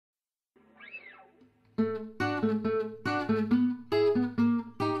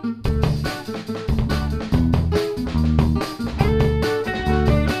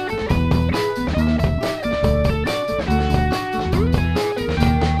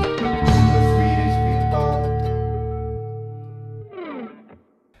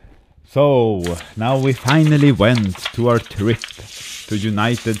So, now we finally went to our trip to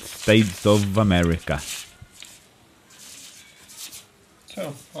United States of America.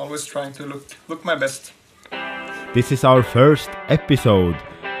 So, always trying to look my best. This is our first episode,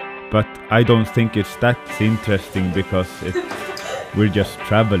 but I don't think it's that interesting because we're just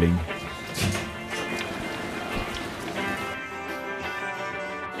traveling.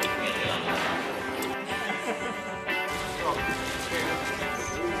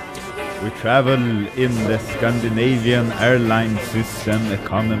 We travel in the Scandinavian airline system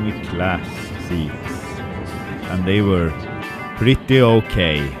economy class seats, and they were pretty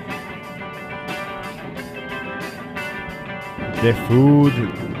okay. The food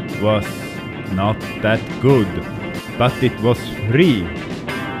was not that good, but it was free.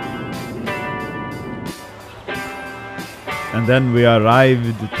 And then we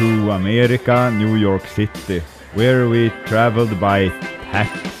arrived to America, New York City, where we traveled by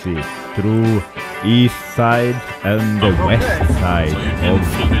taxi through east side and the west side of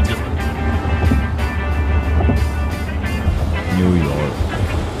New York.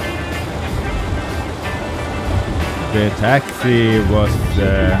 The taxi was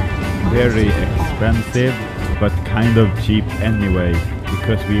very expensive, but kind of cheap anyway,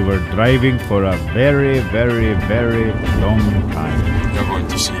 because we were driving for a very, very, very long time. You're going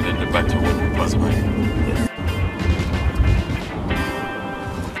to see it in the battle plus way.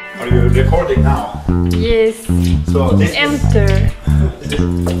 Are you recording now? Yes. So this Enter. is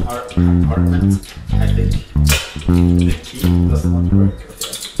our apartment, I think. The key does not work.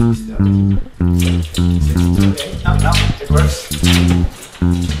 Okay, now it works.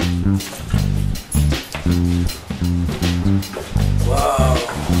 Wow.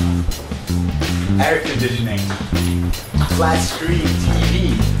 Air conditioning. Flat screen TV.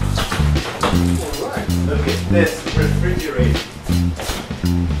 Alright. Look at this refrigerator.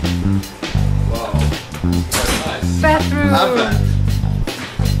 Wow. Very nice. Bathroom. Oven.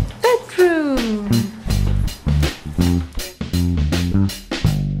 Bathroom.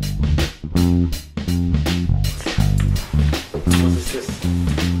 What is this?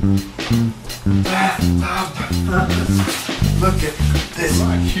 Bathtub. Look at this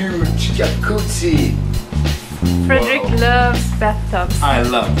huge jacuzzi. Frederick loves bathtubs. I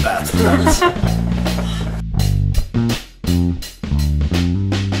love bathtubs.